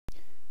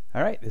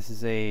Alright, this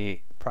is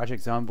a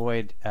Project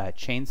Zomboid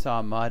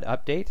chainsaw mod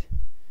update.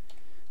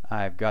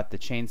 I've got the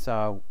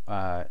chainsaw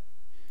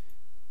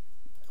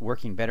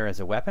working better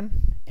as a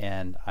weapon,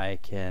 and I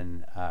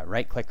can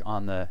right click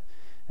on the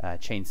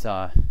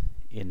chainsaw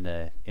in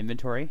the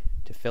inventory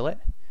to fill it.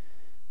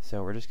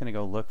 So we're just going to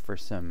go look for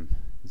some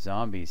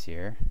zombies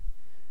here.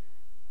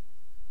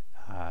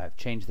 I've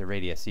changed the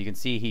radius, so you can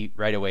see he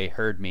right away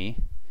heard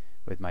me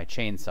with my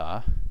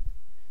chainsaw,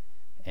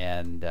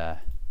 and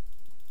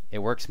it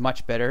works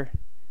much better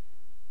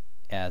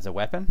as a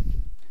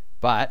weapon,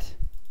 but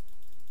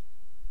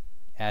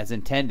as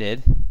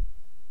intended,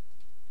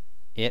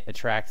 it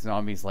attracts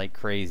zombies like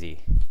crazy,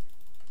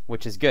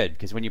 which is good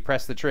because when you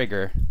press the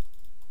trigger,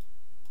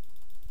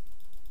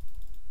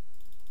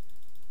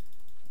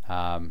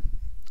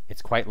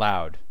 it's quite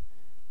loud.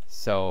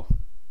 So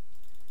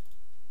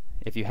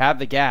if you have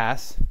the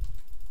gas,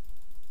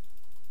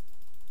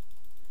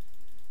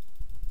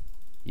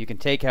 you can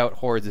take out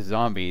hordes of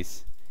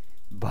zombies,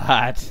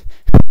 but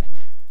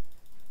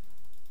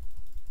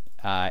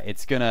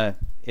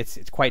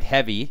it's quite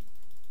heavy,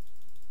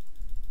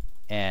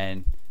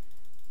 and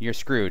you're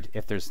screwed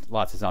if there's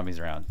lots of zombies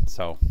around.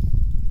 So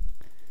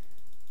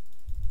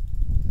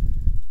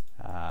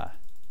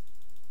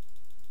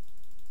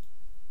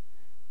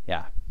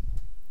yeah,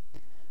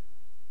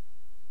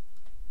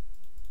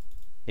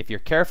 if you're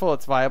careful,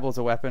 it's viable as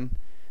a weapon,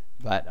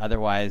 but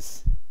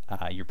otherwise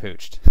you're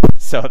pooched.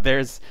 So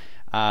there's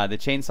the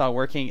chainsaw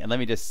working, and let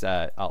me just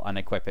I'll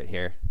unequip it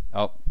here.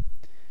 Oh,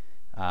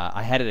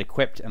 I had it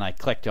equipped and I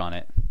clicked on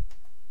it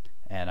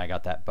and I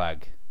got that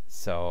bug.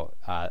 So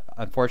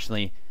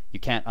unfortunately you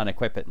can't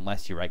unequip it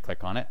unless you right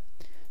click on it.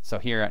 So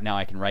here now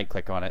I can right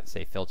click on it,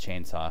 say fill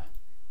chainsaw,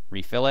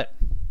 refill it,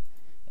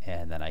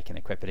 and then I can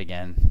equip it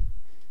again,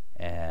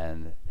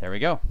 and there we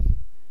go.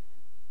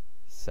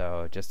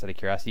 So just out of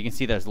curiosity, you can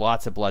see there's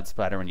lots of blood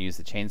splatter when you use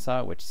the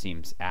chainsaw, which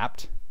seems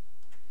apt.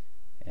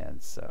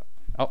 And so,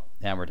 oh,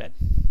 and we're dead.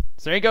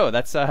 So there you go,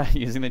 that's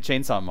using the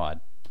chainsaw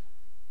mod.